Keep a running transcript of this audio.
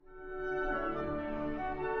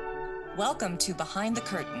Welcome to Behind the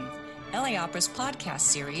Curtain, LA Opera's podcast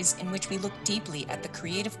series in which we look deeply at the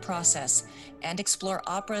creative process and explore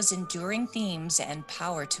opera's enduring themes and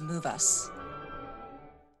power to move us.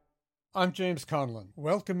 I'm James Conlon,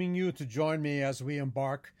 welcoming you to join me as we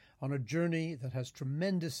embark on a journey that has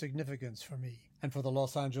tremendous significance for me and for the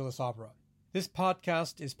Los Angeles Opera. This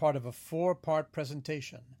podcast is part of a 4-part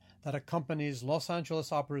presentation that accompanies Los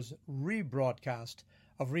Angeles Opera's rebroadcast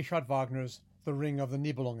of Richard Wagner's The Ring of the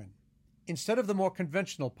Nibelungen. Instead of the more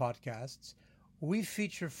conventional podcasts, we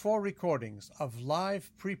feature 4 recordings of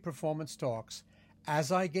live pre-performance talks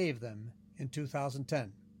as I gave them in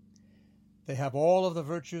 2010. They have all of the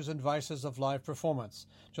virtues and vices of live performance,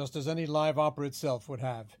 just as any live opera itself would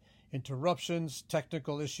have. Interruptions,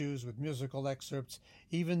 technical issues with musical excerpts,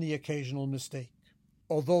 even the occasional mistake.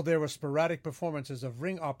 Although there were sporadic performances of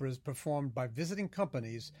ring operas performed by visiting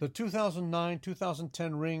companies, the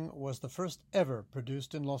 2009-2010 Ring was the first ever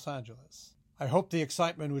produced in Los Angeles. I hope the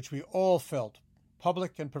excitement which we all felt,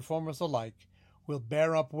 public and performers alike, will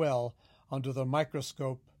bear up well under the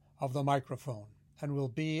microscope of the microphone and will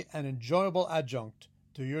be an enjoyable adjunct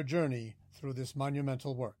to your journey through this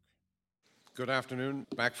monumental work. Good afternoon.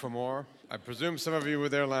 Back for more. I presume some of you were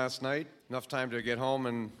there last night. Enough time to get home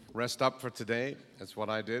and rest up for today. That's what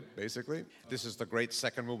I did, basically. This is the great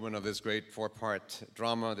second movement of this great 4-part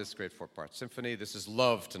drama, this great 4-part symphony. This is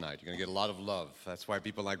love tonight. You're going to get a lot of love. That's why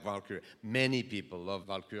people like Walküre. Many people love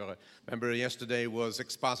Walküre. Remember, yesterday was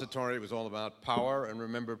expository. It was all about power. And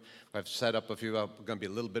remember, I've set up a few. I'm going to be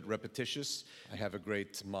a little bit repetitious. I have a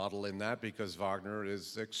great model in that because Wagner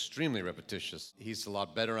is extremely repetitious. He's a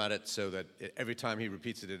lot better at it so that every time he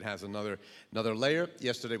repeats it, it has another layer.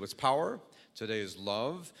 Yesterday was power. Today is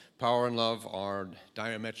love. Power and love are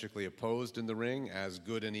diametrically opposed in the ring, as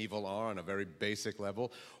good and evil are on a very basic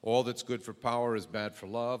level. All that's good for power is bad for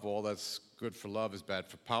love. All that's good for love is bad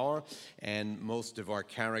for power. And most of our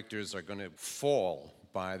characters are going to fall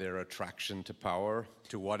by their attraction to power.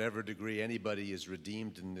 To whatever degree anybody is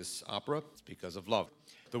redeemed in this opera, it's because of love.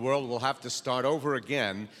 The world will have to start over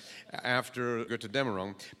again after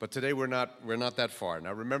Götterdämmerung, but today we're not that far.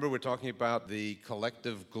 Now remember, we're talking about the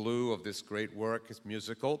collective glue of this great work. It's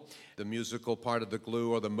musical. The musical part of the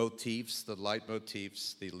glue are the motifs, the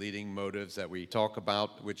leitmotifs, the leading motives that we talk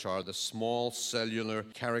about, which are the small cellular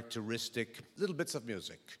characteristic little bits of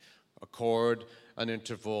music. A chord, an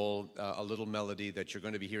interval, a little melody that you're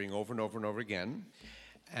going to be hearing over and over and over again.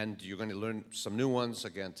 And you're going to learn some new ones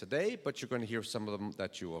again today, but you're going to hear some of them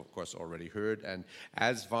that you, of course, already heard. And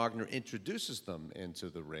as Wagner introduces them into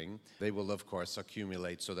the ring, they will, of course,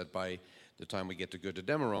 accumulate so that by the time we get to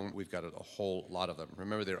Götterdämmerung, we've got a whole lot of them.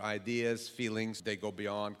 Remember, they're ideas, feelings. They go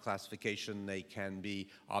beyond classification. They can be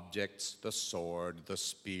objects, the sword, the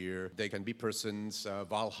spear. They can be persons.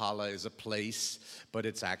 Valhalla is a place, but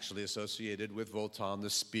it's actually associated with Wotan. The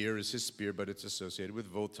spear is his spear, but it's associated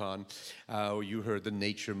with Wotan. You heard the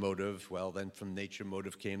nature motive. Well, then from nature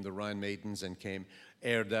motive came the Rhine Maidens and came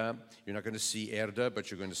Erda. You're not going to see Erda, but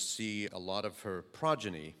you're going to see a lot of her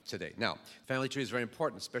progeny today. Now, family tree is very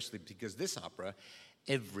important, especially because this opera,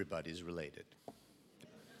 everybody's related.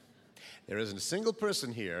 There isn't a single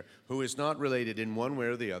person here who is not related in one way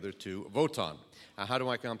or the other to Wotan. How do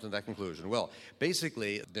I come to that conclusion? Well,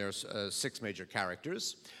 basically, there's 6 major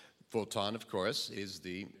characters. Wotan, of course, is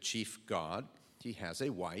the chief god. He has a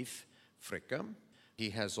wife, Fricka. He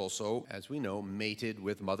has also, as we know, mated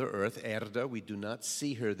with Mother Earth, Erda. We do not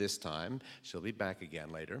see her this time. She'll be back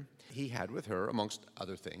again later. He had with her, amongst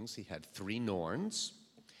other things, he had 3 Norns.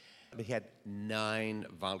 He had 9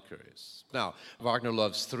 Walküres. Now, Wagner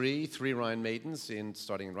loves 3 Rhine Maidens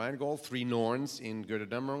starting in Rheingold, 3 Norns in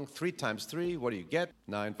Götterdämmerung. 3 times 3, what do you get?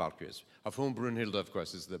 9 Walküres, of whom Brunhilde, of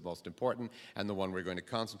course, is the most important and the one we're going to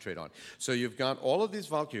concentrate on. So you've got all of these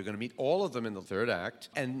Walküre. You're going to meet all of them in the 3rd act.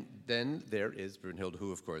 And then there is Brunhilde,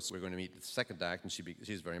 who, of course, we're going to meet in the 2nd act, and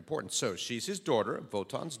she's very important. So she's his daughter,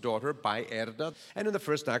 Wotan's daughter, by Erda. And in the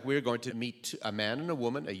 1st act, we're going to meet a man and a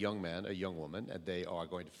woman, a young man, a young woman, and they are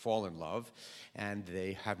going to fall in love. And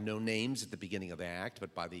they have no names at the beginning of the act,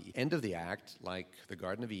 but by the end of the act, like the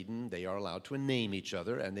Garden of Eden, they are allowed to name each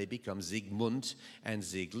other, and they become Siegmund and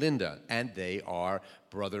Sieglinde. And they are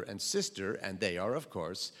brother and sister, and they are, of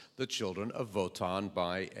course, the children of Wotan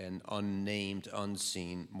by an unnamed,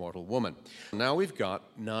 unseen mortal woman. Now we've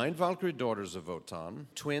got 9 Valkyrie daughters of Wotan,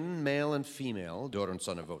 twin male and female, daughter and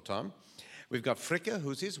son of Wotan. We've got Fricka,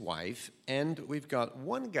 who's his wife, and we've got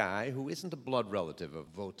one guy who isn't a blood relative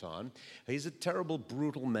of Wotan. He's a terrible,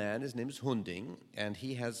 brutal man. His name is Hunding, and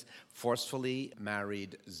he has forcefully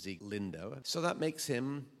married Sieglinde. So that makes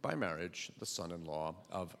him, by marriage, the son-in-law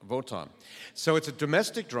of Wotan. So it's a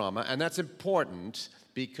domestic drama, and that's important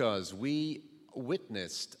because we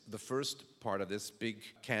witnessed the first part of this big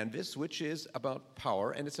canvas, which is about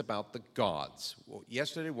power, and it's about the gods. Well,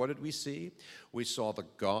 yesterday, what did we see? We saw the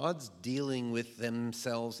gods dealing with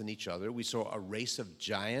themselves and each other. We saw a race of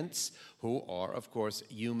giants who are, of course,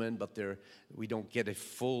 human, but we don't get a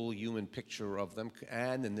full human picture of them.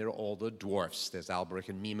 And then there are all the dwarfs. There's Alberich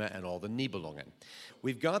and Mima and all the Nibelungen.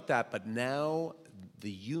 We've got that, but now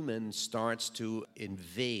the human starts to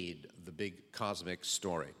invade the big cosmic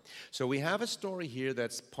story. So we have a story here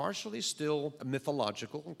that's partially still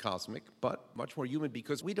mythological and cosmic, but much more human,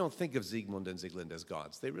 because we don't think of Siegmund and Sieglinde as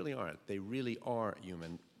gods. They really aren't. They really are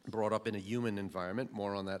human, brought up in a human environment.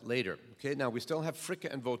 More on that later. Okay, now we still have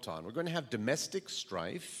Fricka and Wotan. We're going to have domestic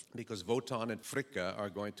strife because Wotan and Fricka are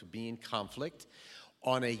going to be in conflict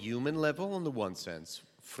on a human level in the one sense.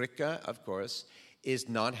 Fricka, of course, is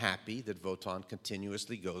not happy that Wotan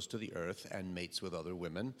continuously goes to the earth and mates with other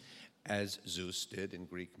women, as Zeus did in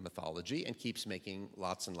Greek mythology, and keeps making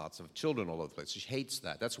lots and lots of children all over the place. She hates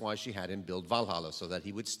that. That's why she had him build Valhalla, so that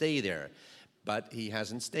he would stay there. But he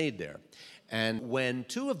hasn't stayed there. And when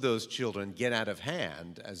two of those children get out of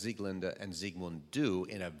hand, as Sieglinde and Siegmund do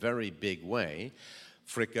in a very big way,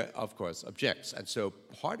 Fricka, of course, objects. And so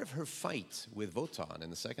part of her fight with Wotan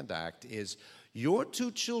in the second act is, your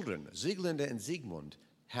two children, Sieglinde and Siegmund,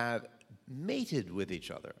 have mated with each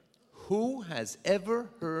other. Who has ever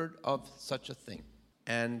heard of such a thing?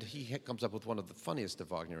 And he comes up with one of the funniest of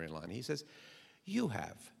Wagnerian lines. He says, you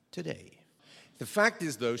have today. The fact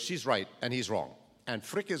is, though, she's right and he's wrong. And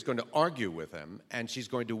Fricka is going to argue with him, and she's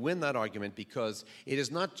going to win that argument, because it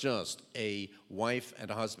is not just a wife and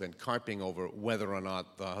a husband carping over whether or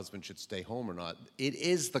not the husband should stay home or not. It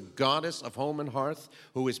is the goddess of home and hearth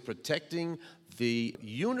who is protecting the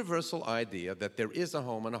universal idea that there is a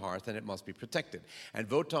home and a hearth and it must be protected. And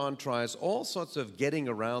Wotan tries all sorts of getting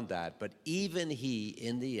around that, but even he,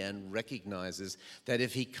 in the end, recognizes that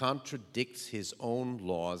if he contradicts his own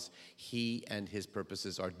laws, he and his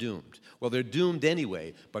purposes are doomed. Well, they're doomed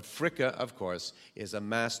anyway, but Fricka, of course, is a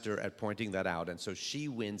master at pointing that out, and so she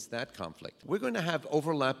wins that conflict. We're going to have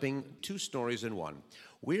overlapping two stories in one.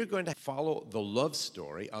 We're going to follow the love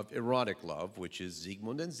story of erotic love, which is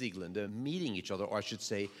Siegmund and Sieglinde meeting each other, or I should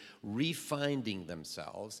say, refinding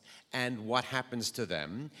themselves, and what happens to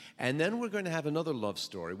them. And then we're going to have another love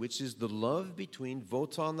story, which is the love between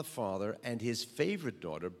Wotan the father and his favorite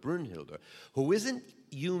daughter, Brunhilde, who isn't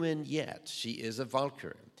human yet. She is a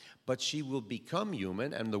Walküre. But she will become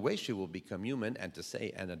human, and the way she will become human, and to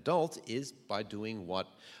say an adult, is by doing what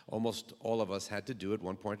almost all of us had to do at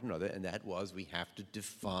one point or another, and that was we have to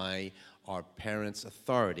defy our parents'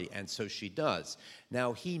 authority, and so she does.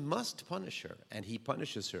 Now, he must punish her, and he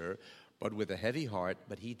punishes her, but with a heavy heart,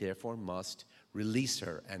 but he therefore must release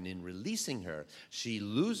her, and in releasing her, she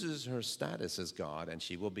loses her status as God, and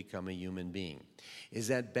she will become a human being. Is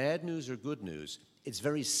that bad news or good news? It's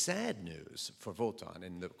very sad news for Wotan,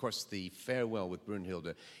 and of course the farewell with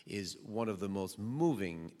Brunhilde is one of the most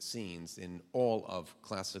moving scenes in all of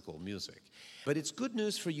classical music. But it's good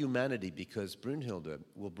news for humanity, because Brunhilde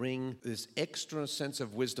will bring this extra sense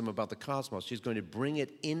of wisdom about the cosmos. She's going to bring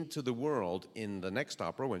it into the world in the next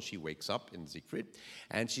opera when she wakes up in Siegfried,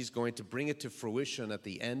 and she's going to bring it to fruition at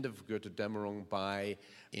the end of Götterdämmerung by,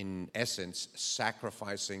 in essence,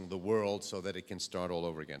 sacrificing the world so that it can start all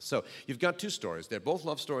over again. So you've got two stories. They're both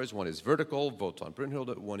love stories. One is vertical, Wotan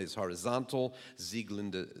Brunhilde. One is horizontal,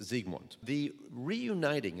 Sieglinde Siegmund. The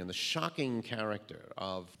reuniting and the shocking character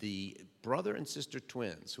of the brother and sister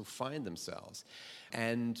twins who find themselves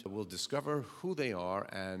and will discover who they are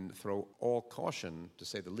and throw all caution, to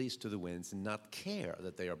say the least, to the winds, and not care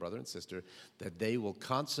that they are brother and sister, that they will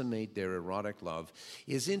consummate their erotic love,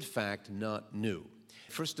 is in fact not new.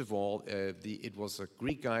 First of all, it was a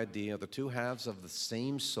Greek idea, the two halves of the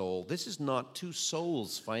same soul. This is not two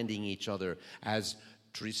souls finding each other as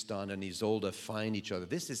Tristan and Isolde find each other.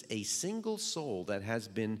 This is a single soul that has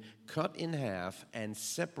been cut in half and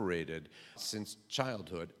separated since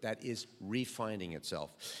childhood, that is refinding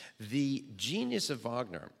itself. The genius of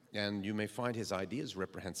Wagner, and you may find his ideas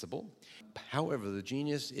reprehensible, however, the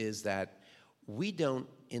genius is that we don't,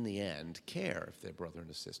 in the end, care if they're brother and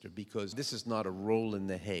a sister, because this is not a roll in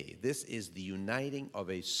the hay. This is the uniting of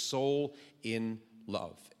a soul in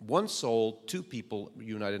love. One soul, two people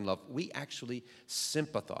united in love. We actually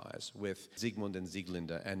sympathize with Siegmund and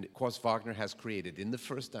Sieglinde. And of course, Wagner has created, in the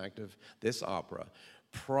first act of this opera,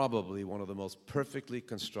 probably one of the most perfectly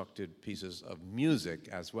constructed pieces of music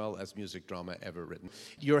as well as music drama ever written.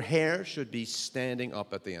 Your hair should be standing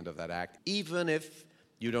up at the end of that act, even if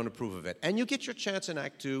you don't approve of it. And you get your chance in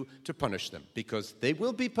Act 2 to punish them, because they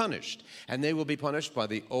will be punished. And they will be punished by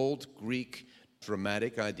the old Greek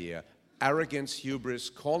dramatic idea: arrogance, hubris,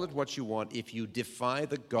 call it what you want. If you defy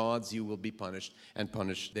the gods, you will be punished, and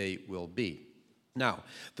punished they will be. Now,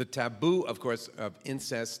 the taboo, of course, of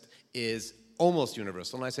incest is almost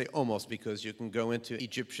universal. And I say almost because you can go into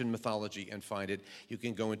Egyptian mythology and find it. You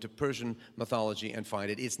can go into Persian mythology and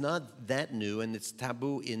find it. It's not that new, and its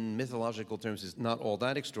taboo in mythological terms is not all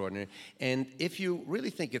that extraordinary. And if you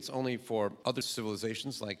really think it's only for other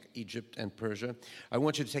civilizations like Egypt and Persia, I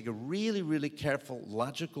want you to take a really, really careful,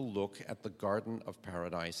 logical look at the Garden of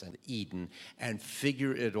Paradise and Eden and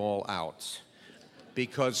figure it all out.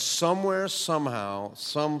 Because somewhere, somehow,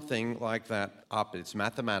 something like that up. It's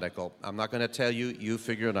mathematical. I'm not going to tell you. You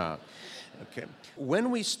figure it out. Okay. When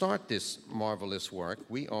we start this marvelous work,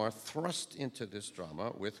 we are thrust into this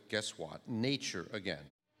drama with, guess what? Nature again.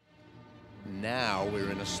 Now we're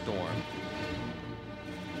in a storm.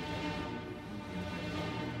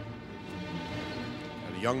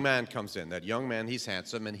 A young man comes in. That young man, he's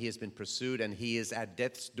handsome, and he has been pursued, and he is at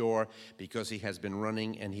death's door because he has been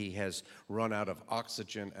running, and he has run out of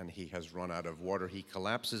oxygen, and he has run out of water. He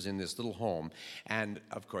collapses in this little home, and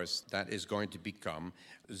of course, that is going to become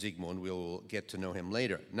Siegmund. We'll get to know him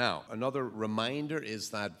later. Now, another reminder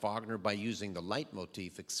is that Wagner, by using the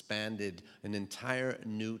leitmotif, expanded an entire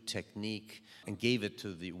new technique and gave it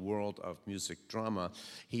to the world of music drama.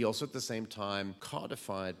 He also, at the same time,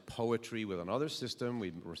 codified poetry with another system.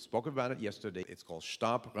 We spoke about it yesterday. It's called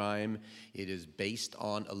Stabreim. It is based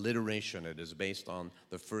on alliteration. It is based on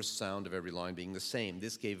the first sound of every line being the same.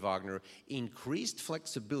 This gave Wagner increased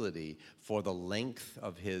flexibility for the length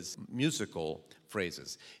of his musical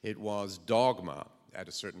phrases. It was dogma at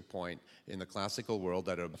a certain point in the classical world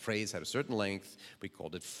that a phrase had a certain length. We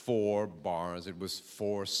called it 4 bars. It was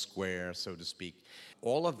 4 square, so to speak.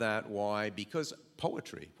 All of that, why? Because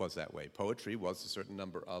poetry was that way. Poetry was a certain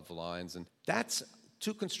number of lines, and that's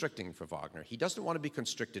too constricting for Wagner. He doesn't want to be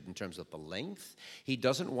constricted in terms of the length. He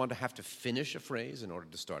doesn't want to have to finish a phrase in order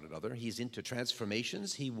to start another. He's into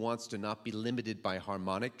transformations. He wants to not be limited by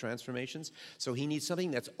harmonic transformations. So he needs something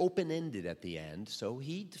that's open-ended at the end. So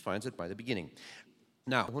he defines it by the beginning.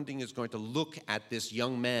 Now, Hunding is going to look at this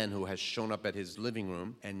young man who has shown up at his living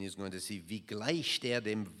room, and he's going to see, wie gleicht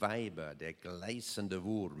dem Weiber, der gleißende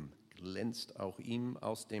Wurm, glänzt auch ihm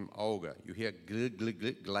aus dem Auge. You hear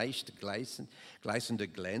gleicht, gleißende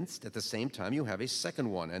glänzt. At the same time, you have a second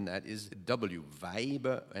one, and that is W,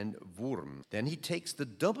 Weiber and Wurm. Then he takes the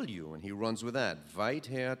W, and he runs with that. Weit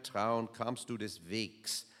her trauen kamst du des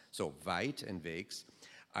Wegs. So, weit and Wegs.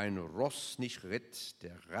 Ein Ross nicht ritt,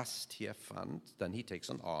 der Rast hier fand. Then he takes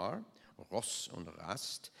an R, Ross und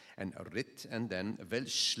Rast, and ritt, and then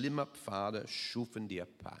welch schlimmer Pfade schufen dir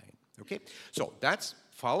Pein. Okay, so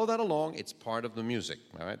follow that along. It's part of the music.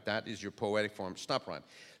 All right, that is your poetic form. Stop rhyme.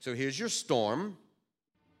 So here's your storm.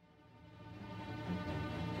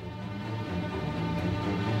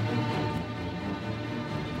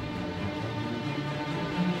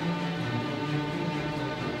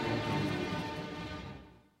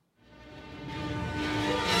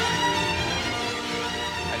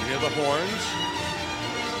 The horns.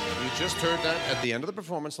 You just heard that at the end of the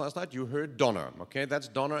performance last night. You heard Donner. Okay, that's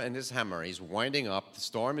Donner and his hammer. He's winding up. The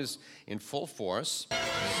storm is in full force.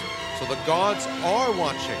 So the gods are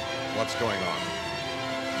watching what's going on.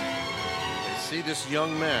 They see this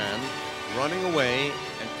young man running away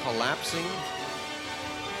and collapsing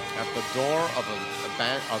at the door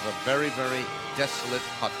of a very, very desolate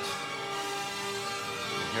hut.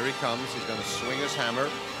 And here he comes. He's going to swing his hammer.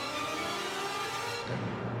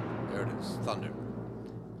 There it is, thunder.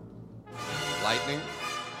 Lightning.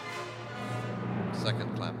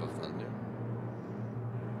 Second clap of thunder.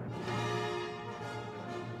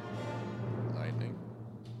 Lightning.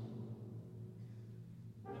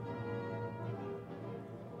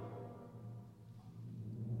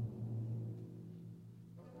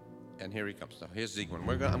 And here he comes. Now, here's Siegmund.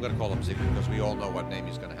 I'm going to call him Siegmund because we all know what name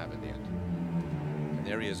he's going to have in the end. And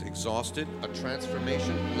there he is, exhausted. A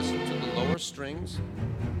transformation. Listen to the lower strings.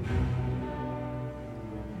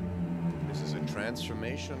 This is a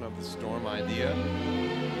transformation of the storm idea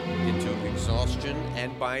into exhaustion,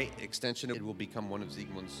 and by extension, it will become one of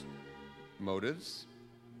Siegmund's motives.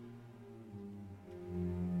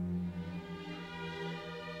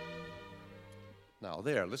 Now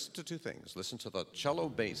there, listen to two things. Listen to the cello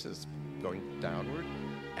basses going downward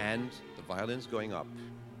and the violins going up.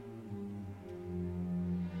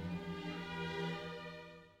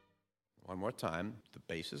 One more time. The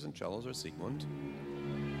basses and cellos are Siegmund.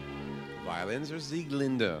 Violins are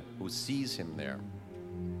Sieglinde, who sees him there.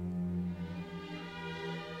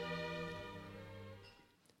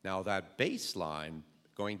 Now that bass line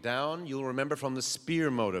going down, you'll remember from the spear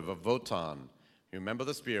motive of Wotan. You remember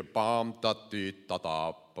the spear? Bam, da, di, da,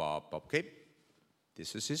 da, ba, ba. Okay?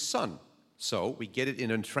 This is his son. So we get it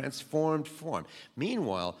in a transformed form.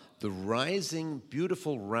 Meanwhile, the rising,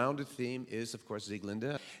 beautiful, rounded theme is, of course,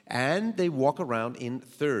 Sieglinde. And they walk around in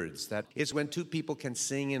thirds. That is when two people can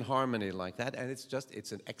sing in harmony like that. And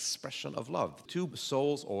it's an expression of love. Two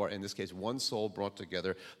souls, or in this case, one soul brought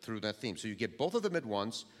together through that theme. So you get both of them at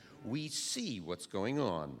once. We see what's going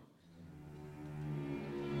on.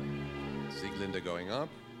 Sieglinde going up,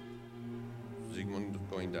 Siegmund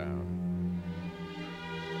going down.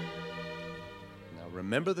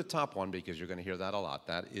 Remember the top one because you're going to hear that a lot.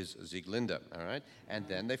 That is Sieglinde, all right? And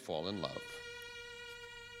then they fall in love.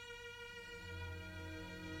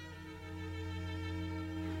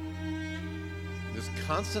 This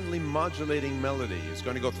constantly modulating melody is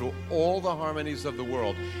going to go through all the harmonies of the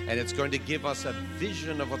world, and it's going to give us a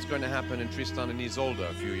vision of what's going to happen in Tristan and Isolde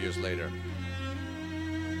a few years later.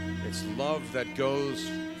 It's love that goes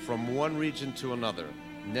from one region to another,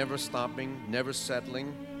 never stopping, never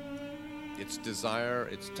settling. It's desire,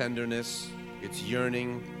 it's tenderness, it's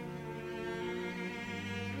yearning.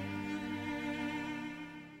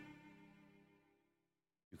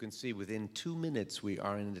 You can see within 2 minutes we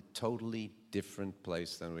are in a totally different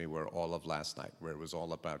place than we were all of last night, where it was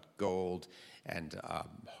all about gold and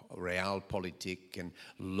realpolitik and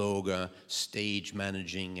Loga, stage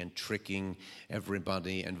managing and tricking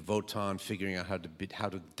everybody, and Wotan figuring out how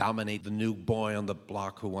to dominate the new boy on the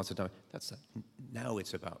block who wants to dominate. Now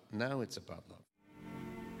it's about love.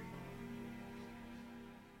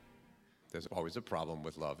 There's always a problem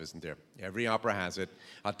with love, isn't there? Every opera has it,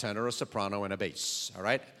 a tenor, a soprano, and a bass, all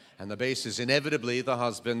right? And the bass is inevitably the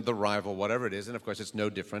husband, the rival, whatever it is, and of course it's no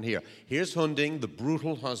different here. Here's Hunding, the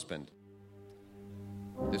brutal husband.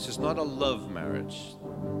 This is not a love marriage.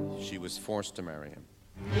 She was forced to marry him.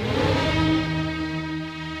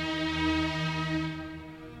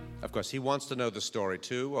 Of course, he wants to know the story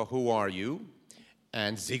too. Who are you?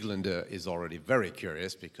 And Sieglinde is already very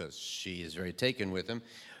curious because she is very taken with him.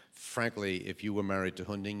 Frankly, if you were married to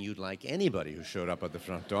Hunding, you'd like anybody who showed up at the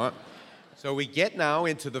front door. So we get now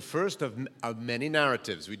into the first of many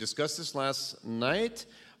narratives. We discussed this last night.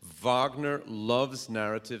 Wagner loves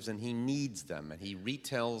narratives and he needs them, and he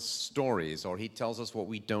retells stories, or he tells us what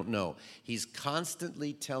we don't know. He's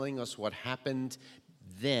constantly telling us what happened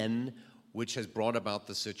then, which has brought about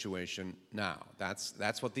the situation now.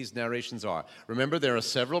 That's what these narrations are. Remember, there are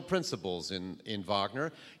several principles in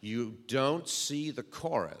Wagner. You don't see the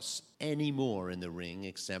chorus anymore in the Ring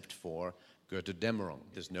except for Götterdämmerung.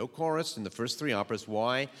 There's no chorus in the first three operas.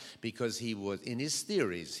 Why? Because he was, in his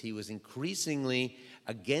theories, he was increasingly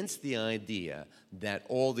against the idea that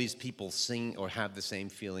all these people sing or have the same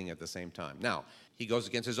feeling at the same time. Now, he goes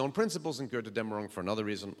against his own principles in Götterdämmerung for another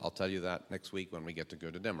reason. I'll tell you that next week when we get to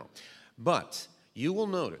Götterdämmerung. But you will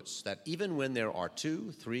notice that even when there are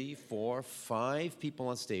 2, 3, 4, 5 people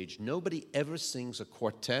on stage, nobody ever sings a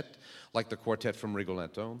quartet like the quartet from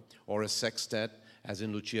Rigoletto, or a sextet as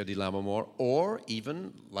in Lucia di Lammermoor, or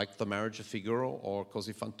even like The Marriage of Figaro, or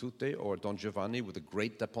Così fan tutte, or Don Giovanni with the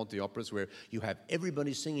great Da Ponte operas, where you have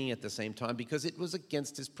everybody singing at the same time, because it was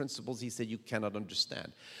against his principles. He said you cannot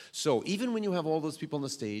understand. So even when you have all those people on the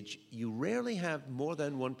stage, you rarely have more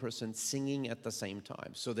than one person singing at the same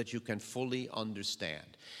time, so that you can fully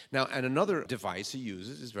understand. Now, and another device he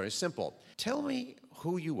uses is very simple. Tell me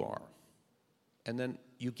who you are, and then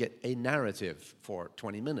you get a narrative for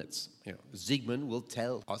 20 minutes. Siegmund will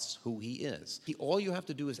tell us who he is. All you have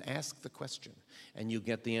to do is ask the question, and you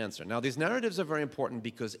get the answer. Now, these narratives are very important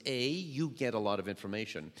because, A, you get a lot of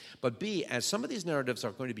information, but B, as some of these narratives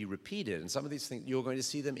are going to be repeated, and some of these things, you're going to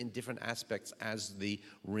see them in different aspects as the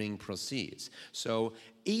Ring proceeds. So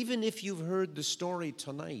even if you've heard the story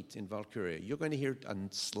tonight in Walküre, you're going to hear a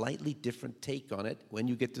slightly different take on it when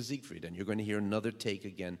you get to Siegfried, and you're going to hear another take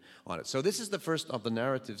again on it. So this is the first of the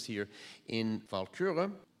narratives here in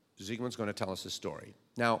Walküre. Siegmund's going to tell us his story.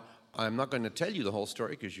 Now, I'm not going to tell you the whole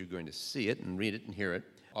story because you're going to see it and read it and hear it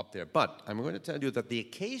up there, but I'm going to tell you that the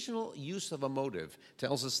occasional use of a motive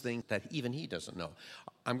tells us things that even he doesn't know.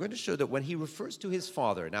 I'm going to show that when he refers to his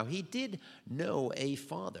father, now he did know a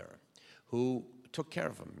father who took care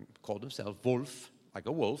of him, called himself Wolf, like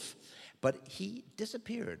a wolf, but he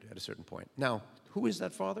disappeared at a certain point. Now, Who is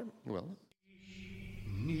that father? Well,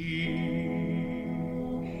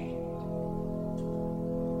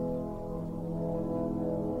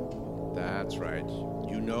 that's right.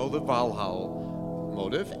 You know the Valhall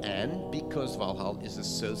motive, and because Valhall is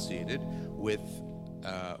associated with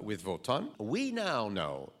Wotan, we now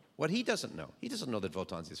know what he doesn't know. He doesn't know that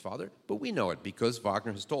Wotan's his father, but we know it because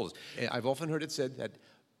Wagner has told us. I've often heard it said that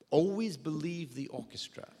always believe the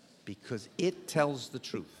orchestra because it tells the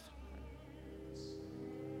truth.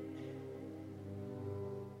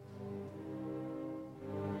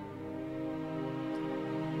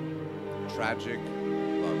 Tragic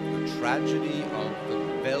love, the tragedy of the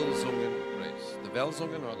Welsungen race. The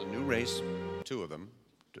Welsungen are the new race, two of them,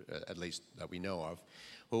 at least that we know of,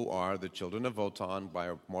 who are the children of Wotan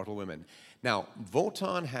by mortal women. Now,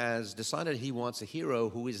 Wotan has decided he wants a hero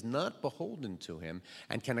who is not beholden to him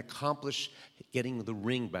and can accomplish getting the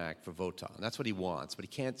ring back for Wotan. That's what he wants, but he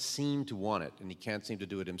can't seem to want it, and he can't seem to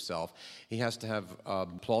do it himself. He has to have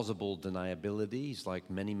plausible deniability. He's like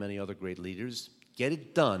many, many other great leaders. Get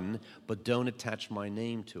it done, but don't attach my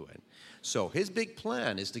name to it. So his big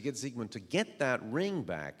plan is to get Siegmund to get that ring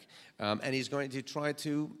back, and he's going to try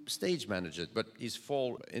to stage manage it, but he's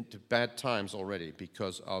fallen into bad times already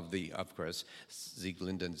because of course,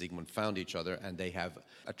 Sieglinde and Siegmund found each other, and they have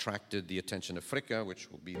attracted the attention of Fricka,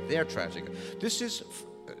 which will be their tragedy.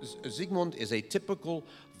 Siegmund is a typical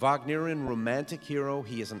Wagnerian romantic hero.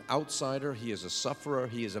 He is an outsider, he is a sufferer,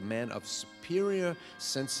 he is a man of superior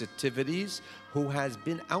sensitivities who has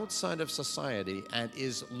been outside of society and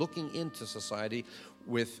is looking into society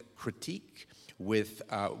with critique,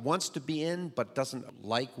 wants to be in but doesn't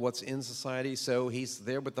like what's in society. So he's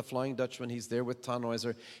there with the Flying Dutchman, he's there with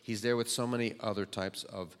Tannhäuser, he's there with so many other types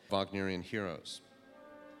of Wagnerian heroes.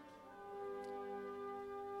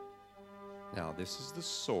 Now, this is the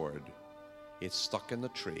sword. It's stuck in the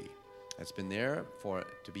tree. It's been there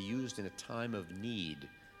to be used in a time of need.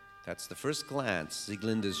 That's the first glance.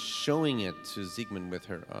 Sieglinde is showing it to Siegmund with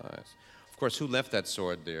her eyes. Of course, who left that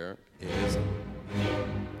sword there is...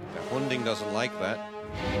 Hunding doesn't like that.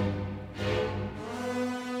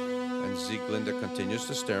 And Sieglinde continues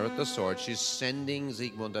to stare at the sword. She's sending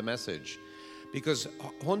Siegmund a message. Because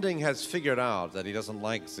Hunding has figured out that he doesn't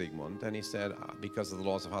like Siegmund, and he said, because of the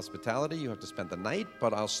laws of hospitality, you have to spend the night,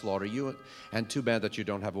 but I'll slaughter you, and too bad that you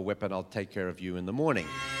don't have a weapon, I'll take care of you in the morning.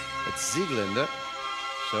 But Sieglinde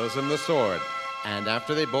shows him the sword, and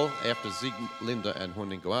after Sieglinde and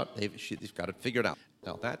Hunding go out, they've got it figured out.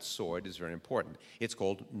 Now, that sword is very important. It's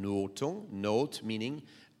called Notung, not meaning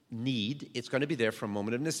need. It's going to be there for a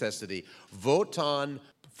moment of necessity. Wotan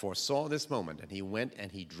foresaw this moment, and he went and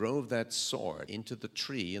he drove that sword into the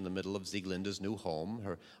tree in the middle of Sieglinde's new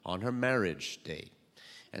home on her marriage day.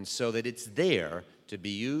 And so that it's there to be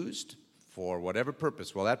used for whatever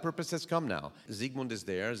purpose. Well, that purpose has come now. Siegmund is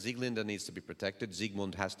there. Sieglinde needs to be protected.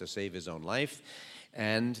 Siegmund has to save his own life.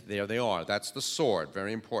 And there they are. That's the sword.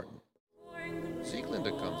 Very important.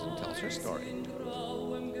 Sieglinde comes and tells her story.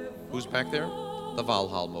 Who's back there? The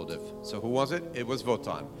Valhall motive. So who was it? It was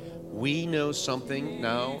Wotan. We know something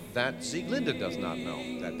now that Sieglinde does not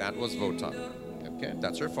know, that was Wotan. Okay,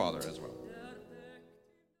 that's her father as well.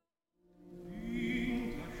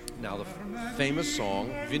 Now the famous song,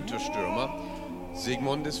 Winterstürme.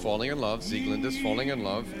 Siegmund is falling in love, Sieglinde is falling in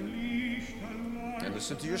love. And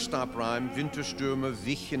listen to your stop rhyme. Winterstürme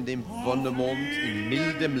wichen dem Wonnemond, in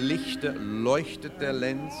mildem Lichte leuchtet der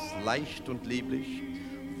Lenz, leicht und lieblich.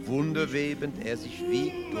 Wunderwebend er sich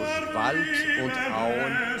wiegt durch Wald und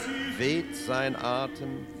Auen, weht sein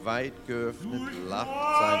Atem, weit geöffnet,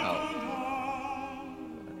 lacht sein Auge.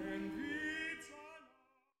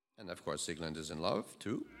 And of course, Sieglinde is in love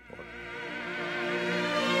too.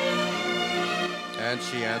 And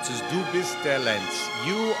she answers, Du bist der Lenz,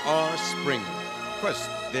 you are spring. Of course,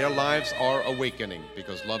 their lives are awakening,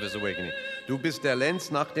 because love is awakening. Du bist der Lenz,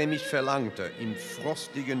 nach dem ich verlangte, in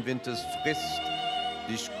frostigen Winters Frist.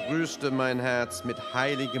 Dich grüßte mein Herz mit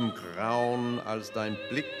heiligem Grauen, als dein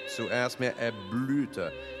Blick zuerst mir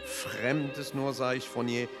erblühte. Fremdes nur sah ich von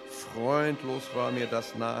je, freundlos war mir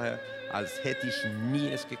das nahe, als hätte ich nie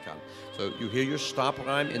es gekannt. So you hear your stop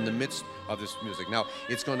rhyme in the midst of this music. Now,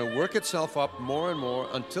 it's going to work itself up more and more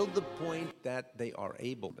until the point that they are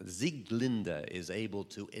able, Sieglinde is able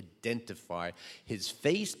to identify his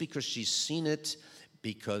face because she's seen it,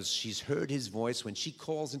 because she's heard his voice. When she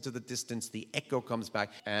calls into the distance, the echo comes back,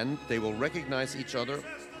 and they will recognize each other,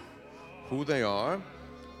 who they are.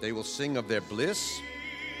 They will sing of their bliss.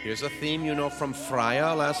 Here's a theme you know from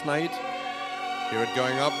Freya last night. Hear it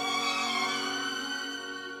going up.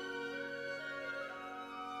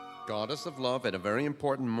 Goddess of love at a very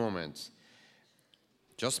important moment.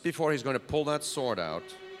 just before he's going to pull that sword out,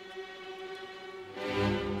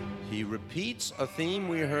 he repeats a theme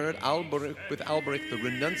we heard with Alberic, the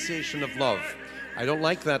renunciation of love. I don't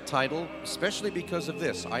like that title, especially because of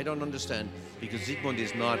this. I don't understand, because Siegmund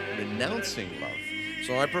is not renouncing love.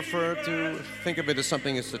 So I prefer to think of it as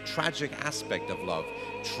something as the tragic aspect of love.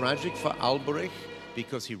 Tragic for Alberic,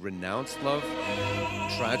 because he renounced love.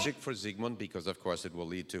 Tragic for Siegmund, because of course it will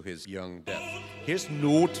lead to his young death. Here's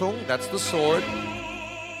Notung, that's the sword.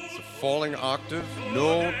 It's a falling octave.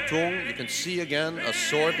 Notung, you can see again a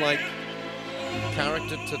sword-like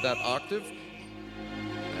character to that octave.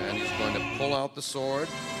 And he's going to pull out the sword.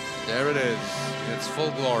 There it is, in its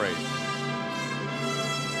full glory.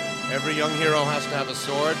 Every young hero has to have a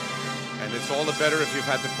sword, and it's all the better if you've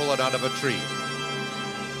had to pull it out of a tree.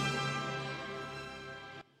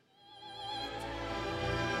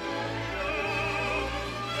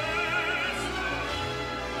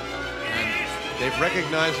 They've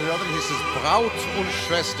recognized another. He says, Braut und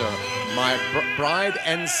Schwester, my bride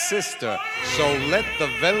and sister. So let the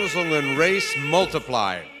Welsungen race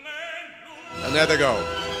multiply. And there they go.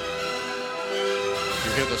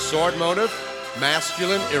 You hear the sword motive,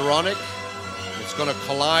 masculine, ironic. It's going to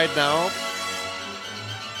collide now.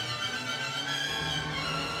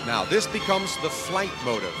 Now, this becomes the flight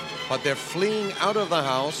motive, but they're fleeing out of the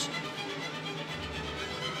house.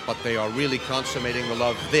 But they are really consummating the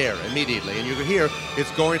love there immediately. And you can hear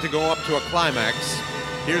it's going to go up to a climax.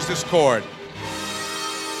 Here's this chord.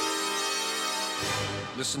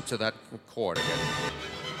 Listen to that chord again.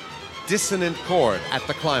 Dissonant chord at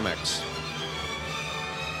the climax.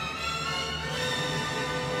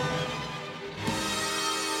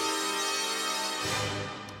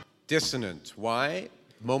 Dissonant. Why?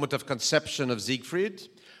 Moment of conception of Siegfried.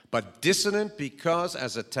 But dissonant because,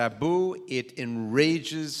 as a taboo, it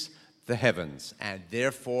enrages the heavens, and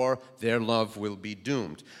therefore their love will be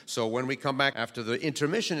doomed. So when we come back after the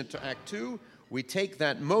intermission into Act 2, we take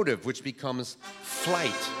that motive, which becomes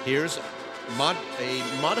flight. Here's a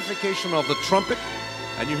modification of the trumpet,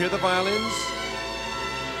 and you hear the violins.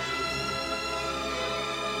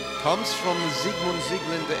 Comes from the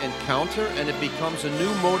Siegmund-Sieglinde encounter, and it becomes a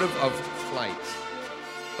new motive of flight.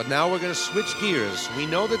 But now we're going to switch gears. We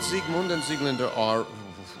know that Siegmund and Sieglinde are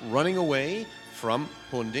running away from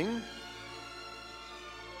Hunding.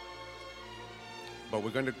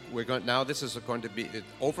 But now this is going to be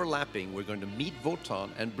overlapping. We're going to meet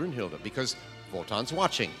Wotan and Brünnhilde because Wotan's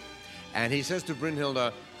watching. And he says to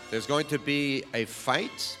Brünnhilde, there's going to be a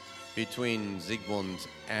fight between Siegmund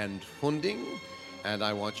and Hunding, and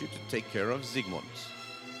I want you to take care of Siegmund.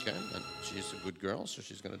 Okay? And she's a good girl, so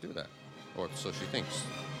she's going to do that. Or so she thinks.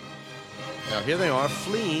 Now here they are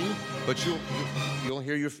fleeing, but you'll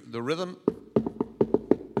hear the rhythm,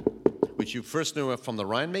 which you first knew from the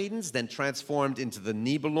Rhine Maidens, then transformed into the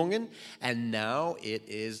Nibelungen, and now it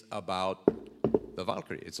is about the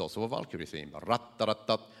Walküre. It's also a Walküre theme.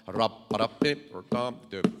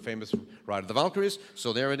 The famous Ride of the Walküres.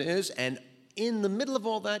 So there it is, and in the middle of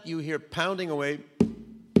all that, you hear pounding away,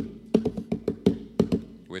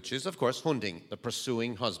 which is, of course, Hunding, the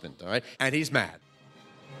pursuing husband, all right? And he's mad.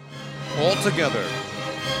 All together.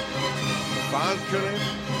 Walküre,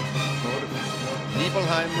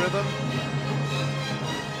 Nibelheim rhythm,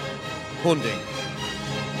 Hunding.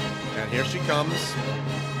 And here she comes.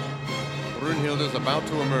 Brünnhilde is about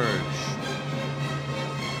to emerge.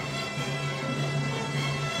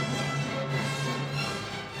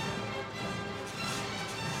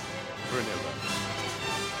 Brünnhilde.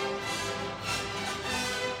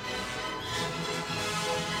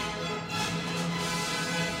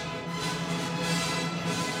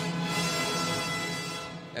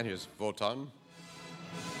 And here's Wotan.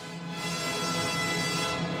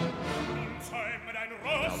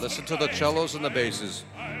 Now listen to the cellos and the basses.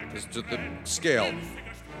 Listen to the scale.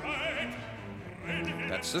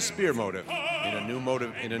 That's the spear motive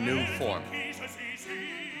in a new form.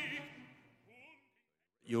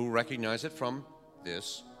 You'll recognize it from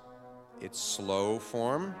this. Its slow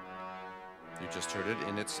form. You just heard it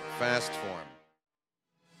in its fast form.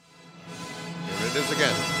 Here it is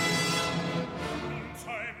again.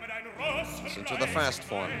 Listen to the fast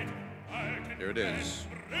form. Here it is.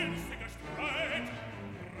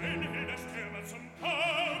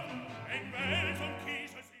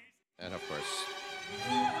 And of course,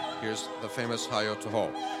 here's the famous Hayo to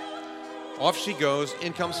Ho. Off she goes,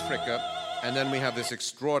 in comes Fricka, and then we have this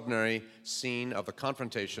extraordinary scene of the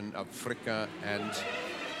confrontation of Fricka and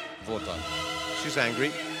Wotan. She's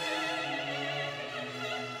angry.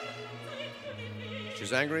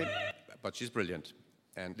 She's angry, but she's brilliant.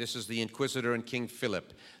 And this is the Inquisitor and King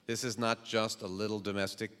Philip. This is not just a little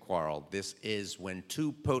domestic quarrel. This is when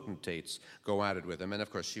two potentates go at it with him, and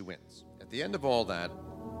of course she wins. At the end of all that,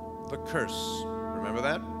 the curse. Remember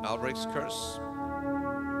that? Alberic's curse?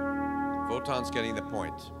 Wotan's getting the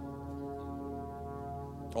point.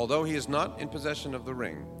 Although he is not in possession of the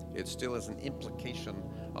ring, it still is an implication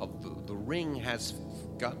of the ring has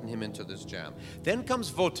gotten him into this jam. Then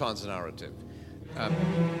comes Wotan's narrative.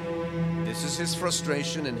 This is his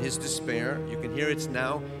frustration and his despair. You can hear it's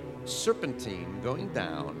now serpentine going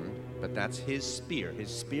down, but that's his spear. His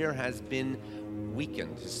spear has been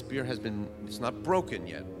weakened. His spear has been, it's not broken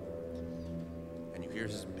yet. And you hear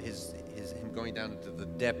him going down into the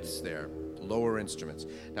depths there, lower instruments.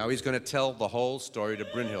 Now he's going to tell the whole story to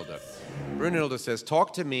Brünnhilde. Brünnhilde says,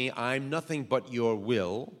 talk to me, I'm nothing but your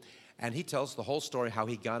will. And he tells the whole story how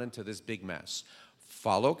he got into this big mess.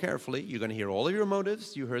 Follow carefully. You're going to hear all of your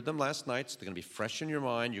motives. You heard them last night, so they're going to be fresh in your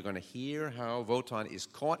mind. You're going to hear how Wotan is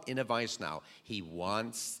caught in a vice now. He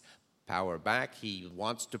wants power back. He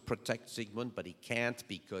wants to protect Sigmund, but he can't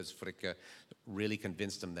because Fricke really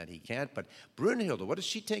convinced him that he can't. But Brünnhilde, what does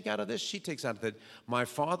she take out of this? She takes out that my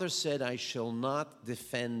father said I shall not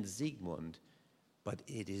defend Sigmund, but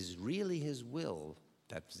it is really his will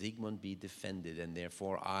that Sigmund be defended, and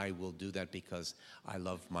therefore I will do that because I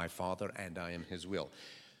love my father and I am his will.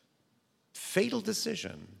 Fatal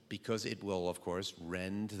decision, because it will, of course,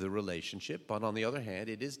 rend the relationship, but on the other hand,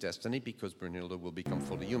 it is destiny because Brünnhilde will become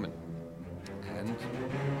fully human. And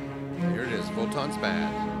here it is, Wotan's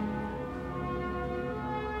bad.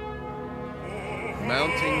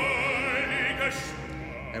 Mounting,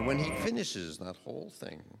 and when he finishes that whole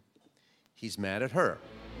thing, he's mad at her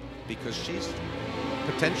because she's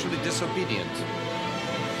potentially disobedient.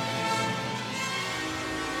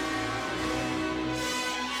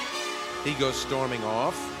 He goes storming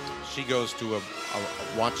off. She goes to a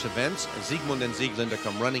watch events. Siegmund and Sieglinde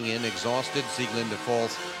come running in, exhausted. Sieglinde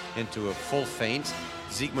falls into a full faint.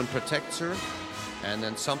 Siegmund protects her, and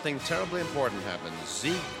then something terribly important happens.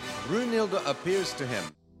 Brünnhilde appears to him.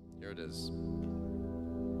 Here it is.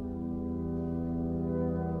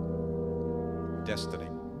 Destiny,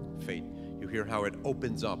 fate. You hear how it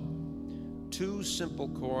opens up. Two simple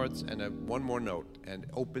chords and one more note, and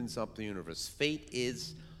opens up the universe. Fate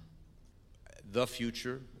is the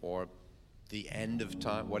future or the end of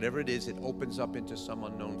time. Whatever it is, it opens up into some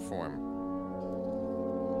unknown form.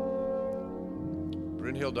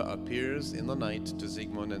 Brünnhilde appears in the night to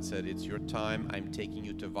Sigmund and said, it's your time, I'm taking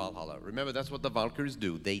you to Valhalla. Remember, that's what the Walküres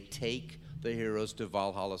do. They take the heroes to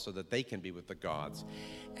Valhalla so that they can be with the gods.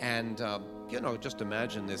 And, just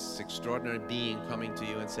imagine this extraordinary being coming to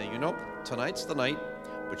you and saying, tonight's the night,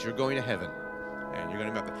 but you're going to heaven. And you're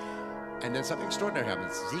going to... And then something extraordinary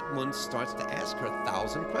happens. Sigmund starts to ask her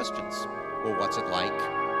 1,000 questions. Well, what's it like?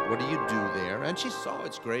 What do you do there? And she saw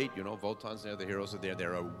it's great. Wotan's there, the heroes are there.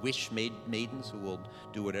 There are wish maidens who will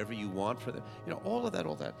do whatever you want for them. All of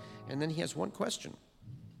that. And then he has one question.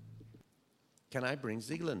 Can I bring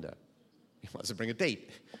Sieglinde? He wants to bring a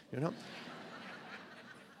date,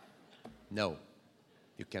 No,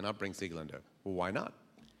 you cannot bring Sieglinde. Well, why not?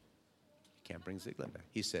 You can't bring Sieglinde.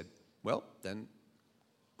 He said, well, then,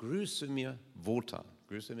 grüße mir Wotan,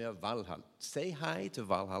 grüße mir Valhalla. Say hi to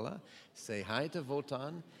Valhalla, say hi to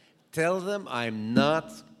Wotan, tell them I'm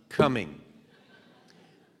not coming.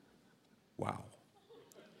 Wow.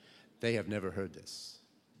 They have never heard this.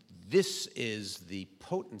 This is the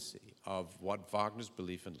potency of what Wagner's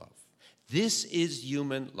belief in love. This is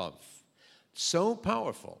human love, so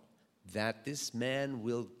powerful that this man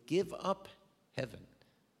will give up heaven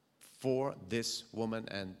for this woman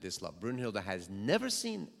and this love. Brünnhilde has never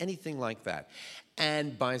seen anything like that.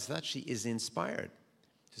 And by that, she is inspired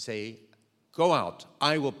to say, go out,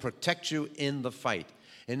 I will protect you in the fight.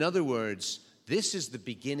 In other words, this is the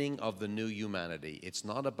beginning of the new humanity. It's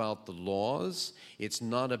not about the laws. It's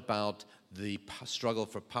not about the struggle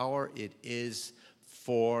for power. It is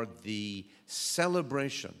for the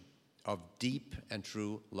celebration of deep and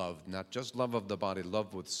true love, not just love of the body,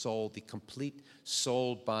 love with soul, the complete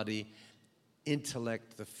soul, body,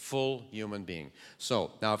 intellect, the full human being. So,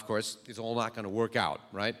 now of course, it's all not going to work out,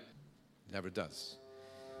 right? Never does.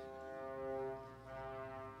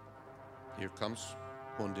 Here comes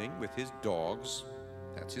Hunding with his dogs,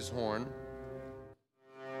 that's his horn,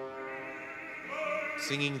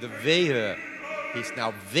 singing the Wehe. He's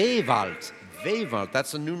now Wewald. Wewald,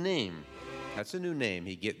 that's a new name. That's a new name.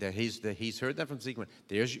 He's heard that from Sigmund.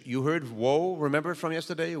 You heard woe, remember from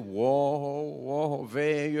yesterday? Woe,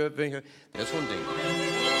 Wehe. There's Hunding.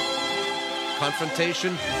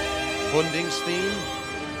 Confrontation, Hunding's theme.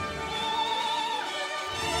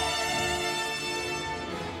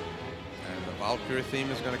 Walküre theme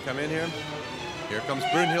is going to come in here. Here comes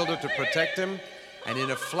Brunhilde to protect him. And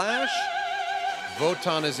in a flash,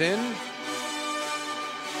 Wotan is in.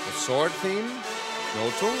 The sword theme,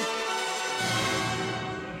 Notung.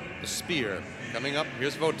 The spear coming up.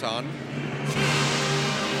 Here's Wotan.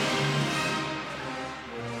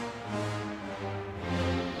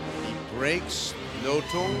 He breaks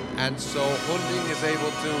Notung, and so Hunding is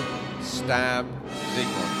able to stab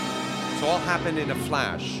Siegmund. It's all happened in a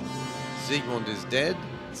flash. Siegmund is dead.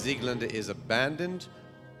 Sieglinde is abandoned.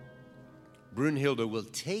 Brunhilde will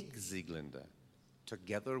take Sieglinde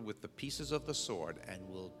together with the pieces of the sword and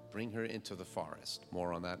will bring her into the forest.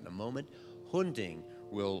 More on that in a moment. Hunding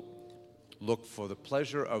will look for the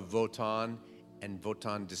pleasure of Wotan, and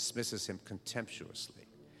Wotan dismisses him contemptuously.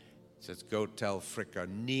 Says, go tell Fricka,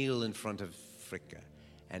 kneel in front of Fricka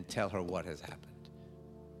and tell her what has happened.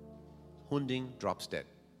 Hunding drops dead.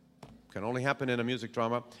 Can only happen in a music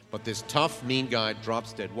drama, but this tough, mean guy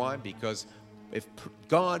drops dead. Why? Because if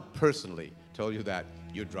God personally told you that,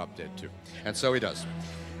 you'd drop dead too. And so he does.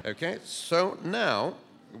 Okay, so now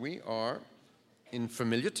we are in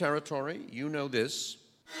familiar territory. You know this.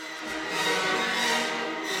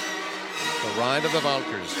 The Ride of the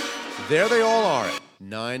Valkyrs. There they all are.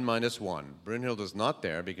 9 minus 1. Brunhilde's not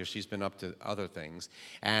there because she's been up to other things.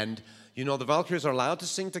 And, you know, the Valkyries are allowed to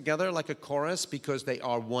sing together like a chorus because they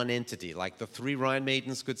are one entity. Like the 3 Rhine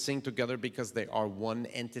maidens could sing together because they are one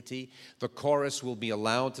entity. The chorus will be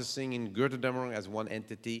allowed to sing in Götterdämmerung as one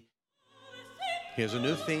entity. Here's a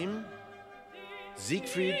new theme.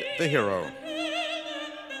 Siegfried the hero.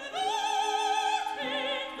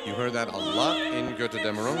 You heard that a lot in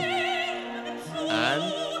Götterdämmerung.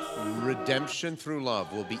 And redemption through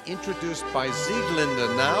love will be introduced by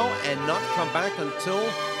Sieglinde now and not come back until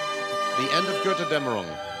the end of Götterdämmerung.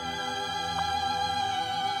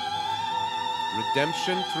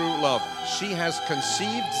 Redemption through love. She has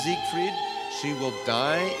conceived Siegfried. She will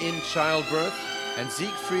die in childbirth, and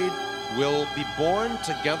Siegfried will be born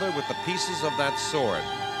together with the pieces of that sword.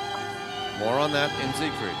 More on that in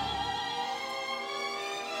Siegfried.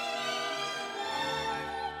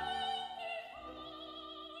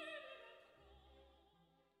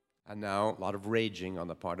 And now, a lot of raging on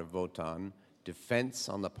the part of Wotan, defense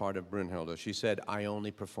on the part of Brunhilde. She said, I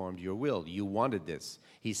only performed your will. You wanted this.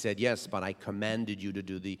 He said, yes, but I commanded you to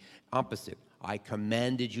do the opposite. I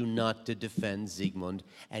commanded you not to defend Siegmund,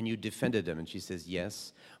 and you defended him. And she says,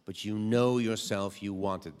 yes, but you know yourself you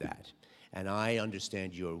wanted that. And I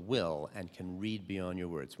understand your will and can read beyond your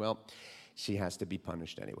words. Well, she has to be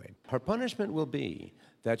punished anyway. Her punishment will be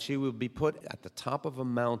that she will be put at the top of a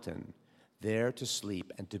mountain there to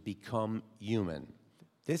sleep and to become human.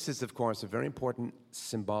 This is, of course, a very important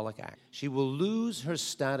symbolic act. She will lose her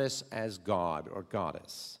status as god or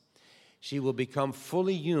goddess. She will become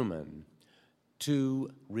fully human to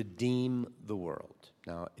redeem the world.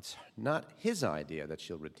 Now, it's not his idea that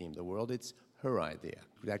she'll redeem the world, it's her idea.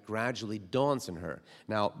 That gradually dawns in her.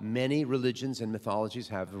 Now, many religions and mythologies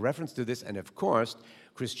have reference to this, and of course,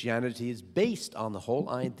 Christianity is based on the whole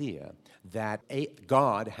idea that a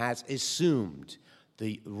God has assumed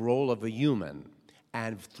the role of a human,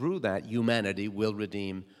 and through that, humanity will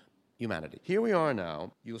redeem humanity. Here we are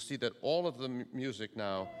now. You'll see that all of the music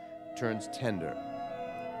now turns tender.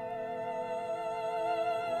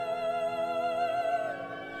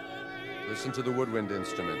 Listen to the woodwind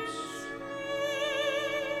instruments.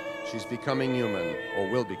 She's becoming human, or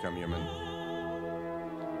will become human.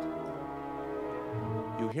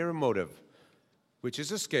 You hear a motive, which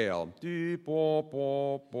is a scale. Do, bo,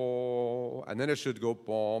 bo, bo. And then it should go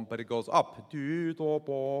bom, but it goes up. Do, do,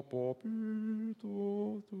 bo, bo, do,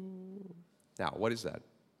 do, do. Now, what is that?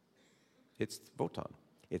 It's Wotan.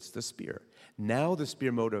 It's the spear. Now the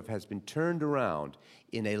spear motive has been turned around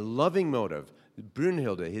in a loving motive.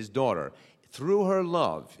 Brunhilde, his daughter, through her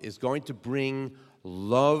love, is going to bring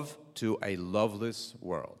love to a loveless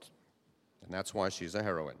world. And that's why she's a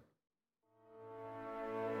heroine.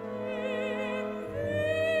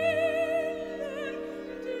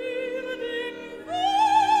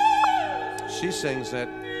 She sings it,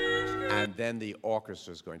 and then the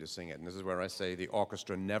orchestra is going to sing it. And this is where I say the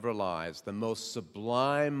orchestra never lies. The most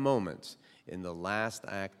sublime moment in the last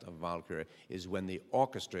act of Walküre is when the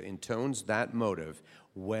orchestra intones that motive,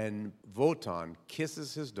 when Wotan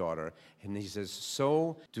kisses his daughter, and he says,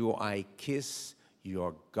 so do I kiss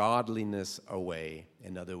your godliness away.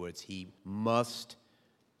 In other words, he must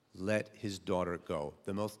let his daughter go.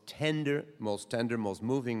 The most tender, most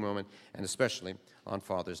moving moment, and especially on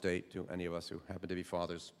Father's Day to any of us who happen to be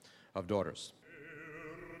fathers of daughters.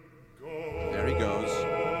 There he goes.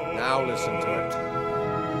 Now listen to it.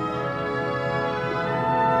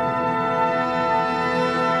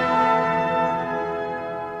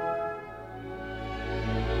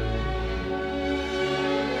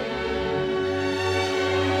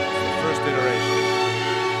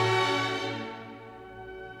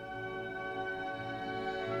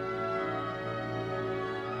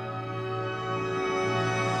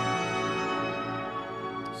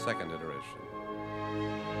 second iteration.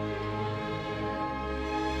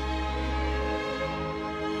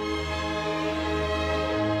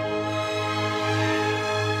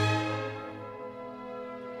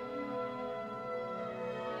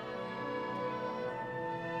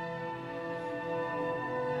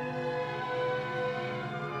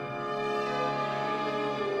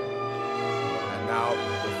 Now,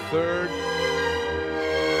 the third,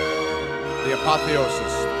 the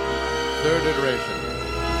apotheosis, third iteration.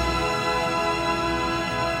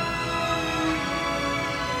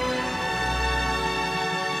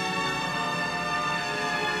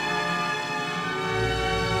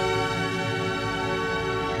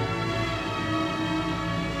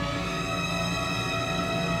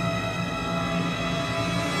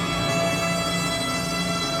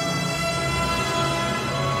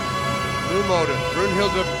 New motive.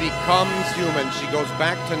 Brunhilde becomes human. She goes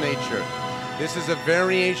back to nature. This is a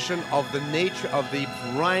variation of the nature of the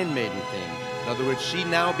Rhine Maiden theme. In other words, she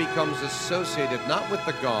now becomes associated not with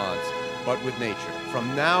the gods, but with nature.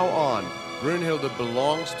 From now on, Brunhilde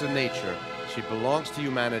belongs to nature. She belongs to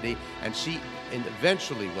humanity, and she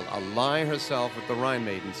eventually will ally herself with the Rhine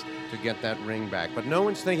Maidens to get that ring back. But no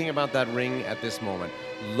one's thinking about that ring at this moment.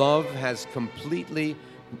 Love has completely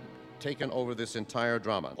taken over this entire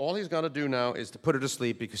drama. All he's got to do now is to put her to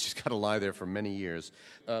sleep because she's got to lie there for many years.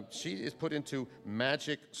 She is put into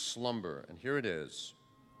magic slumber, and here it is.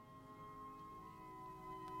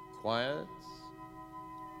 Quiet,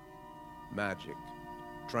 magic,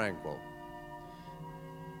 tranquil.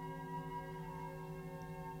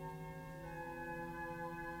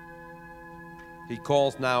 He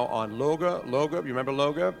calls now on Loge. Loge, you remember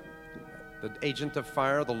Loge? The agent of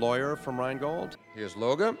fire, the lawyer from Rheingold. Here's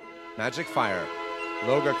Loge. Magic fire.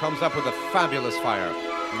 Loge comes up with a fabulous fire.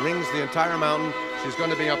 Rings the entire mountain. She's going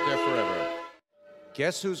to be up there forever.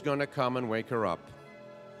 Guess who's going to come and wake her up?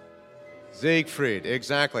 Siegfried,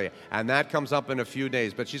 exactly. And that comes up in a few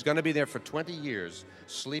days. But she's going to be there for 20 years,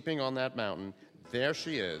 sleeping on that mountain. There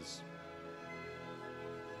she is.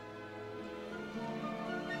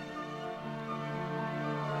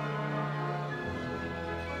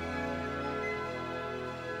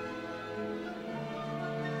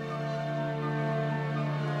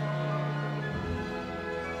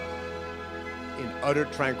 Utter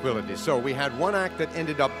tranquility. So we had one act that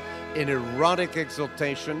ended up in erotic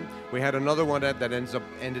exultation. We had another one that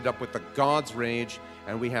ended up with the god's rage,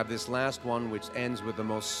 and we have this last one which ends with the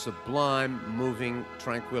most sublime, moving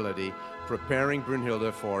tranquility, preparing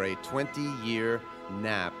Brunhilde for a 20-year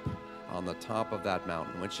nap on the top of that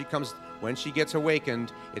mountain. When she gets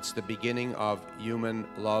awakened, it's the beginning of human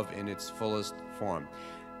love in its fullest form.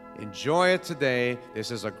 Enjoy it today.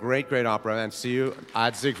 This is a great, great opera, and see you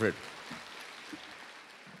at Siegfried.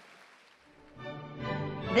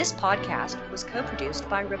 This podcast was co-produced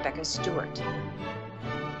by Rebecca Stewart.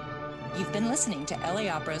 You've been listening to LA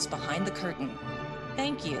Opera's Behind the Curtain.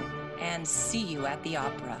 Thank you, and see you at the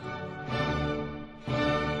opera.